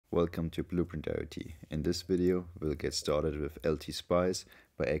Welcome to Blueprint IoT. In this video, we'll get started with LT-Spice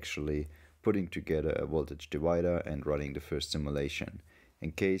by actually putting together a voltage divider and running the first simulation.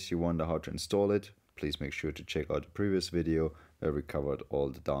 In case you wonder how to install it, please make sure to check out the previous video where we covered all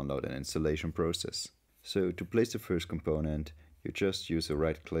the download and installation process. So to place the first component, you just use a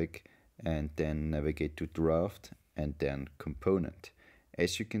right click and then navigate to Draft and then Component.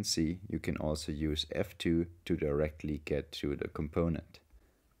 As you can see, you can also use F2 to directly get to the component.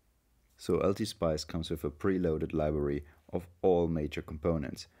 So LT-Spice comes with a preloaded library of all major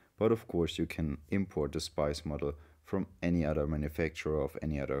components, but of course you can import the Spice model from any other manufacturer of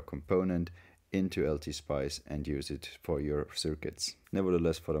any other component into LT-Spice and use it for your circuits.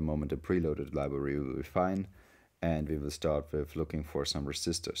 Nevertheless, for the moment the preloaded library will be fine, and we will start with looking for some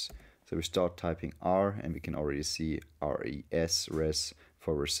resistors. So we start typing R and we can already see res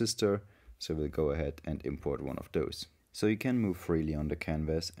for resistor, so we'll go ahead and import one of those. So you can move freely on the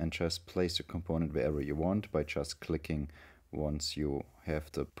canvas and just place the component wherever you want by just clicking once you have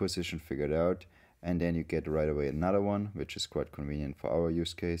the position figured out, and then you get right away another one, which is quite convenient for our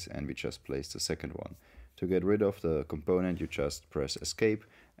use case, and we just place the second one. To get rid of the component, you just press escape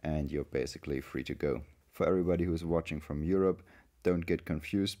and you're basically free to go. For everybody who's watching from Europe, don't get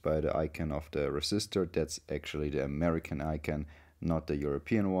confused by the icon of the resistor. That's actually the American icon, not the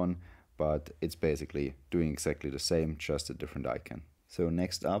European one. But it's basically doing exactly the same, just a different icon. So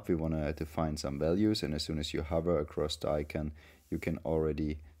next up we want to define some values, and as soon as you hover across the icon you can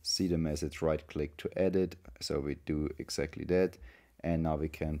already see the message right click to edit. So we do exactly that, and now we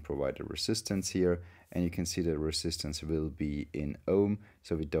can provide a resistance here, and you can see the resistance will be in ohm,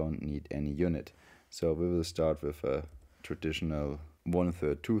 so we don't need any unit. So we will start with a traditional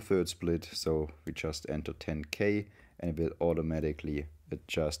 1/3 2/3 split, so we just enter 10k and it will automatically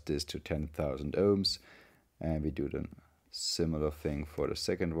adjust this to 10,000 ohms, and we do the similar thing for the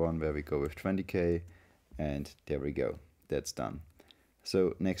second one where we go with 20k, and there we go, that's done.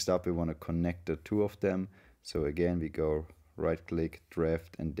 So next up we want to connect the two of them. So again we go right click,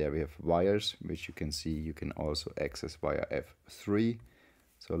 draft, and there we have wires, which you can see you can also access via F3.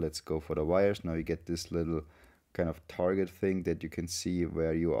 So let's go for the wires. Now you get this little kind of target thing that you can see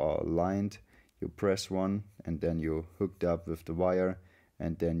where you are aligned. You press one and then you're hooked up with the wire,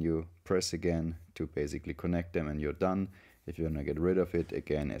 and then you press again to basically connect them and you're done. If you want to get rid of it,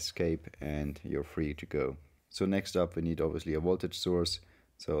 again escape and you're free to go. So next up we need obviously a voltage source.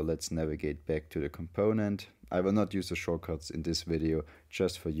 So let's navigate back to the component. I will not use the shortcuts in this video,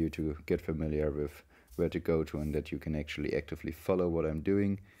 just for you to get familiar with where to go to and that you can actually actively follow what I'm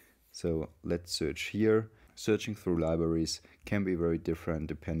doing. So let's search here. Searching through libraries can be very different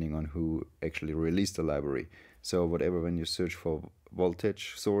depending on who actually released the library. So whatever, when you search for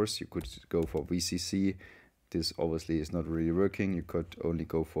voltage source, you could go for VCC. This obviously is not really working. You could only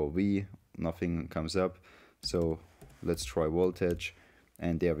go for V, nothing comes up. So let's try voltage,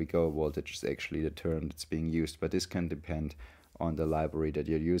 and there we go. Voltage is actually the term that's being used, but this can depend on the library that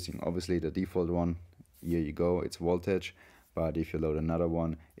you're using. Obviously the default one, here you go, it's voltage, but if you load another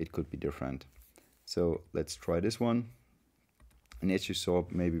one it could be different. So let's try this one, and as you saw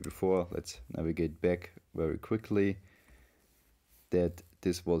maybe before, let's navigate back very quickly, that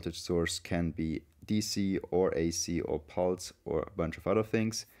this voltage source can be DC or AC or pulse or a bunch of other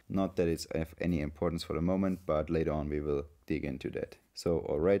things. Not that it's of any importance for the moment, but later on we will dig into that. So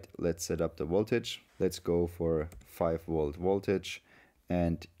alright, let's set up the voltage. Let's go for 5-volt voltage,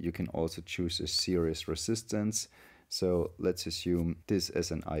 and you can also choose a series resistance. So let's assume this as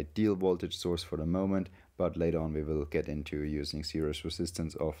an ideal voltage source for the moment, but later on we will get into using series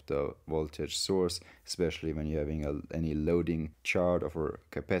resistance of the voltage source, especially when you're having any loading chart of a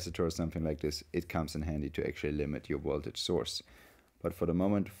capacitor or something like this. It comes in handy to actually limit your voltage source. But for the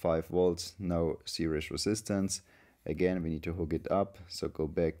moment, 5 volts, no series resistance. Again, we need to hook it up, so go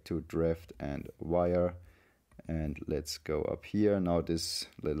back to draft and wire, and let's go up here. Now this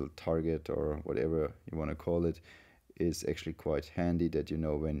little target or whatever you want to call it is actually quite handy, that you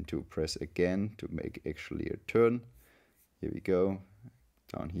know when to press again to make actually a turn. Here we go,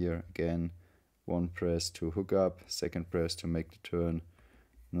 down here again, one press to hook up, second press to make the turn,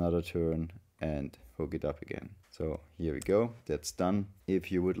 another turn, and hook it up again. So here we go, that's done.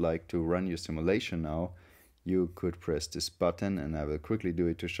 If you would like to run your simulation now, you could press this button, and I will quickly do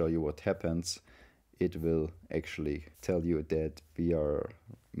it to show you what happens. It will actually tell you that we are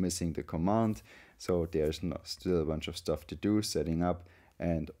missing the command, so there's still a bunch of stuff to do, setting up.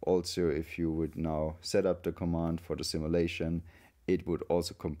 And also if you would now set up the command for the simulation, it would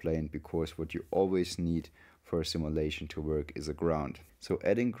also complain, because what you always need for a simulation to work is a ground. So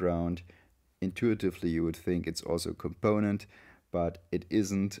adding ground, intuitively you would think it's also a component, but it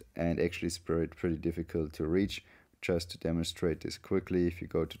isn't, and actually it's pretty difficult to reach. Just to demonstrate this quickly, if you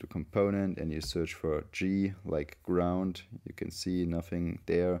go to the component and you search for G, like ground, you can see nothing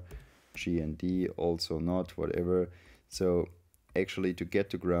there. G and D also not, whatever. So actually to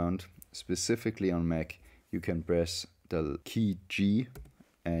get to ground, specifically on Mac, you can press the key G,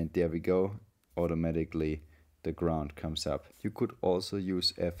 and there we go, automatically the ground comes up. You could also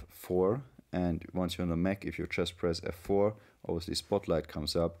use F4, and once you're on the Mac, if you just press F4, obviously spotlight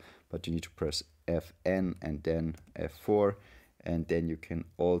comes up, but you need to press Fn and then F4, and then you can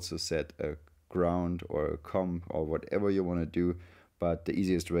also set a ground or a COM or whatever you want to do, but the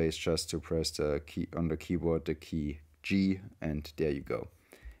easiest way is just to press the key on the keyboard, the key G, and there you go.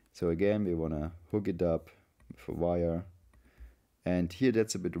 So again, we want to hook it up with a wire, and here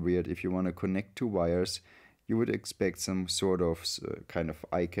that's a bit weird. If you want to connect two wires, you would expect some sort of kind of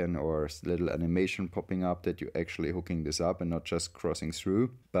icon or little animation popping up that you're actually hooking this up and not just crossing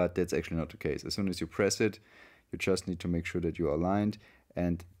through, but that's actually not the case. As soon as you press it, you just need to make sure that you're aligned,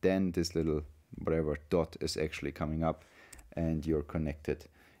 and then this little whatever dot is actually coming up and you're connected.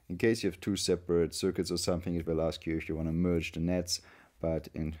 In case you have two separate circuits or something, it will ask you if you want to merge the nets, but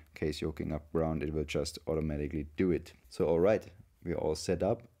in case you're hooking up ground, it will just automatically do it. So alright, we're all set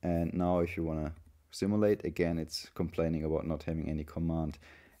up, and now if you want to simulate, again it's complaining about not having any command,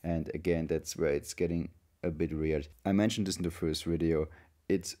 and again that's where it's getting a bit weird. I mentioned this in the first video,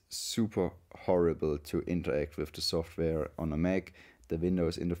 it's super horrible to interact with the software on a Mac. The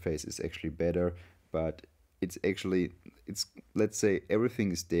Windows interface is actually better, but it's let's say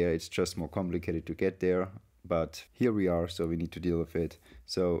everything is there, it's just more complicated to get there, but here we are, so we need to deal with it.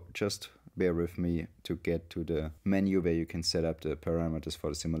 So just bear with me to get to the menu where you can set up the parameters for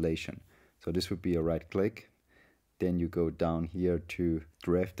the simulation. So this would be a right click, then you go down here to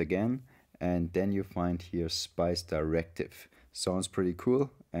draft again, and then you find here SPICE directive. Sounds pretty cool,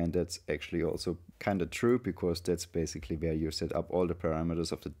 and that's actually also kind of true, because that's basically where you set up all the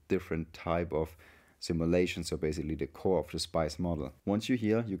parameters of the different type of simulation, so basically the core of the SPICE model. Once you're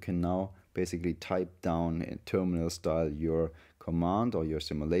here, you can now basically type down in terminal style your command or your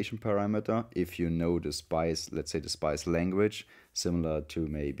simulation parameter if you know the SPICE, let's say the SPICE language, similar to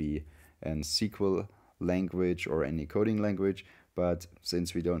maybe an SQL language or any coding language. But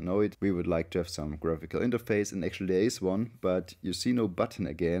since we don't know it, we would like to have some graphical interface, and actually there is one, but you see no button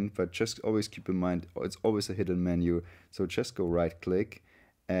again. But just always keep in mind, it's always a hidden menu, so just go right click,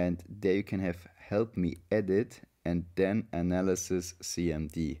 and there you can have help me edit and then analysis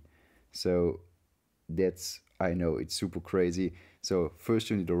CMD. So that's, I know it's super crazy. So first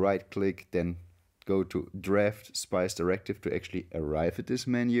you need to right click, then go to draft SPICE directive to actually arrive at this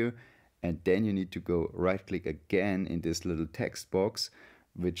menu, and then you need to go right click again in this little text box,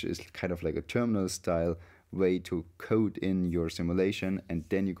 which is kind of like a terminal style way to code in your simulation, and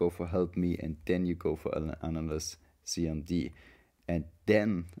then you go for help me, and then you go for analyze CMD, and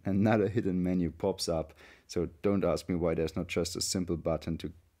then another hidden menu pops up. So don't ask me why there's not just a simple button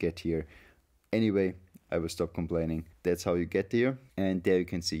to get here. Anyway, I will stop complaining. That's how you get there, and there you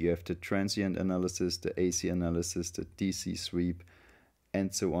can see you have the transient analysis, the AC analysis, the DC sweep,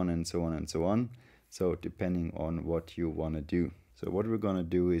 and so on and so on and so on. So depending on what you want to do. So what we're going to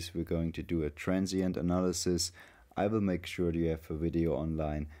do is we're going to do a transient analysis. I will make sure that you have a video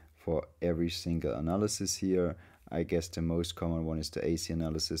online for every single analysis here. I guess the most common one is the AC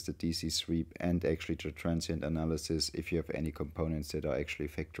analysis, the DC sweep, and actually the transient analysis if you have any components that are actually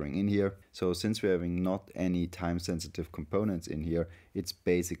factoring in here. So since we're having not any time sensitive components in here, it's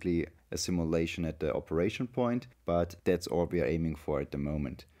basically a simulation at the operation point, but that's all we are aiming for at the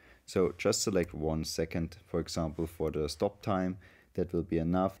moment. So just select 1 second, for example, for the stop time. That will be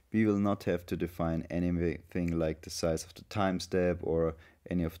enough. We will not have to define anything like the size of the time step or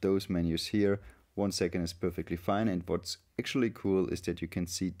any of those menus here. 1 second is perfectly fine, and what's actually cool is that you can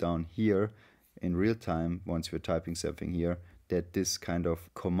see down here in real time, once we're typing something here, that this kind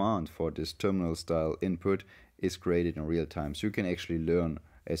of command for this terminal style input is created in real time. So you can actually learn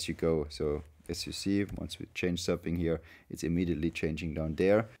as you go. So as you see, once we change something here, it's immediately changing down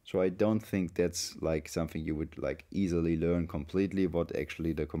there. So I don't think that's like something you would like easily learn completely what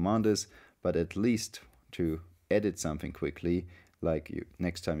actually the command is, but at least to edit something quickly, like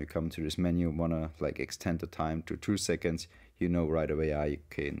next time you come to this menu, wanna like extend the time to 2 seconds, you know right away I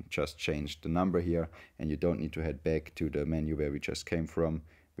can just change the number here, and you don't need to head back to the menu where we just came from,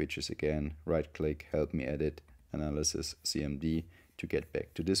 which is again right click, help me edit, analysis CMD, to get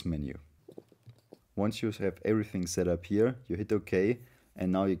back to this menu. Once you have everything set up here, you hit OK,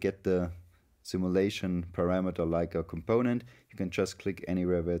 and now you get the simulation parameter like a component. You can just click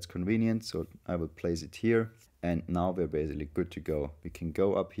anywhere where it's convenient, so I will place it here. And now we're basically good to go. We can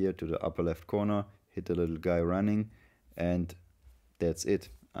go up here to the upper left corner, hit the little guy running, and that's it.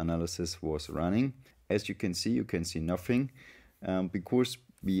 Analysis was running. As you can see nothing because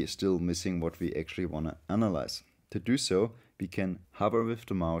we are still missing what we actually want to analyze. To do so, we can hover with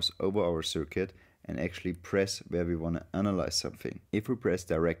the mouse over our circuit and actually press where we want to analyze something. If we press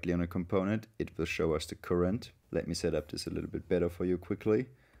directly on a component, it will show us the current. Let me set up this a little bit better for you quickly.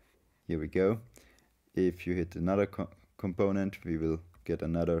 Here we go. If you hit another component, we will get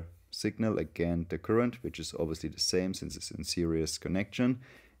another signal, again the current, which is obviously the same since it's in series connection.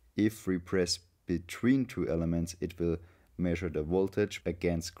 If we press between two elements, it will measure the voltage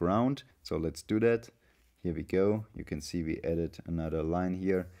against ground. So let's do that. Here we go. You can see we added another line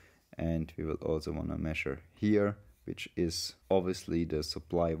here, and we will also want to measure here, which is obviously the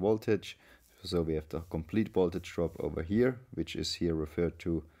supply voltage. So we have the complete voltage drop over here, which is here referred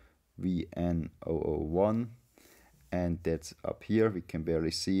to VN001, and that's up here. We can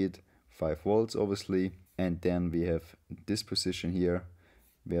barely see it, 5 volts obviously. And then we have this position here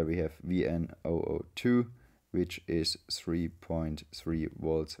where we have VN002, which is 3.3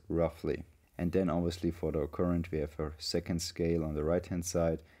 volts roughly. And then obviously for the current we have our second scale on the right hand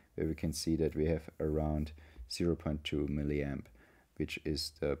side, where we can see that we have around 0.2 milliamp, which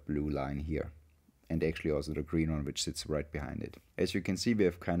is the blue line here. And actually also the green one, which sits right behind it. As you can see, we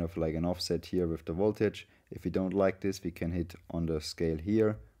have kind of like an offset here with the voltage. If we don't like this, we can hit on the scale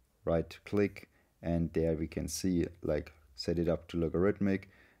here, right click, and there we can see, like, set it up to logarithmic,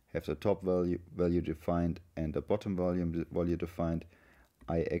 have the top value defined and the bottom value defined.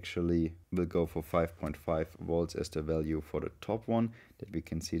 I actually will go for 5.5 volts as the value for the top one, that we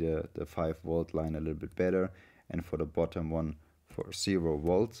can see the 5 volt line a little bit better, and for the bottom one for 0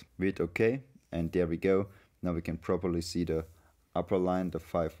 volts. Hit OK, and there we go. Now we can properly see the upper line, the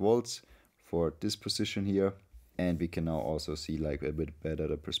 5 volts for this position here, and we can now also see like a bit better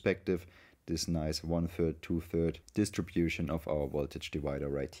the perspective, this nice 1/3, 2/3 distribution of our voltage divider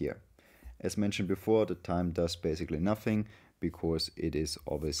right here. As mentioned before, the time does basically nothing, because it is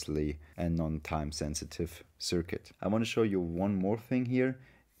obviously a non-time sensitive circuit. I want to show you one more thing here.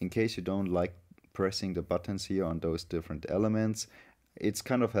 In case you don't like pressing the buttons here on those different elements, it's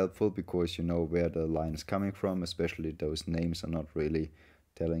kind of helpful because you know where the line is coming from, especially those names are not really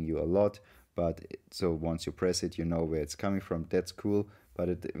telling you a lot. But so once you press it, you know where it's coming from. That's cool. But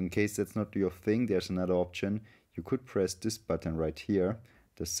in case that's not your thing, there's another option. You could press this button right here,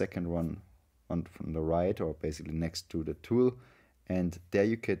 the second one from the right, or basically next to the tool, and there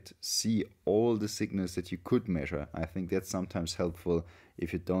you could see all the signals that you could measure. I think that's sometimes helpful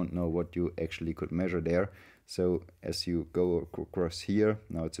if you don't know what you actually could measure there. So as you go across here,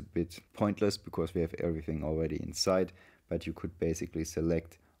 now it's a bit pointless because we have everything already inside, but you could basically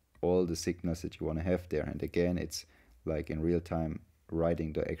select all the signals that you want to have there. And again, it's like in real time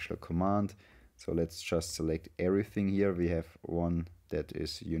writing the actual command. So let's just select everything here. We have one that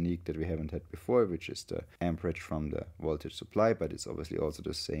is unique that we haven't had before, which is the amperage from the voltage supply, but it's obviously also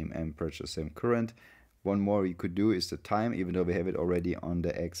the same amperage, the same current. One more you could do is the time, even though we have it already on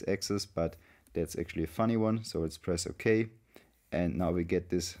the x-axis, but that's actually a funny one. So let's press OK, and now we get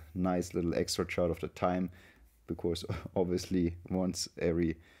this nice little extra chart of the time, because obviously once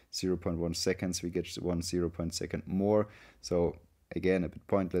every 0.1 seconds we get 1 0.1 second more. So again, a bit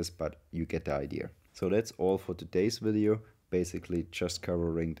pointless, but you get the idea. So that's all for today's video. Basically just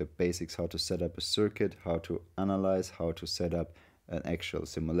covering the basics, how to set up a circuit, how to analyze, how to set up an actual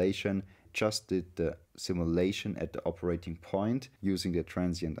simulation. Just did the simulation at the operating point using the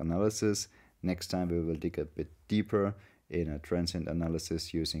transient analysis. Next time we will dig a bit deeper in a transient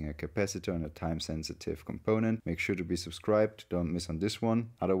analysis using a capacitor and a time sensitive component. Make sure to be subscribed, don't miss on this one.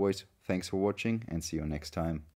 Otherwise, thanks for watching and see you next time.